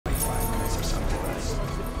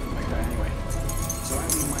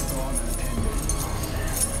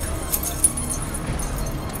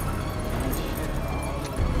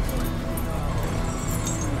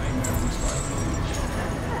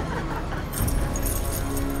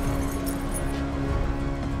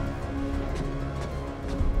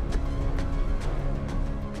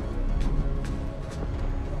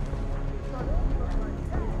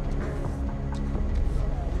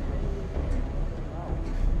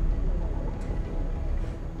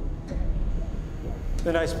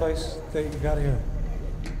The nice place that you got here.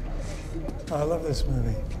 Oh, I love this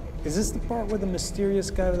movie. Is this the part where the mysterious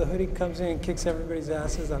guy with the hoodie comes in and kicks everybody's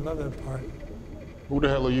asses? I love that part. Who the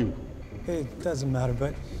hell are you? It doesn't matter,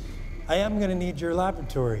 but I am gonna need your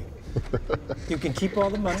laboratory. You can keep all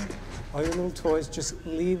the money, all your little toys, just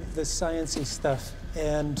leave the sciencey stuff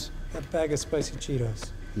and that bag of spicy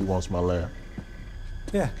Cheetos. He wants my lab.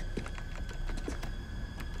 Yeah.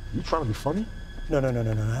 You trying to be funny? No,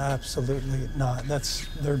 absolutely not. That's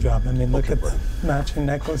their job. I mean, look at the matching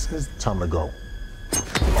necklaces. Time to go.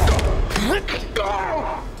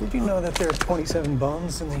 Did you know that there are 27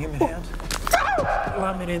 bones in the human hand?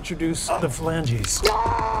 Allow me to introduce the phalanges. The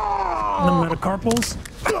metacarpals.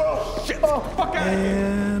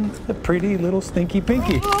 And the pretty little stinky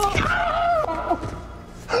pinky.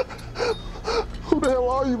 Who the hell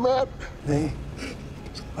are you, man? Me.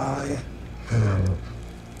 I am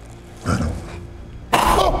Venom.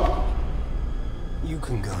 You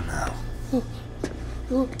can go now.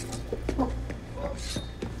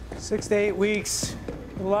 6 to 8 weeks.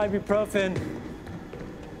 With ibuprofen.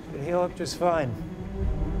 It'll heal up just fine.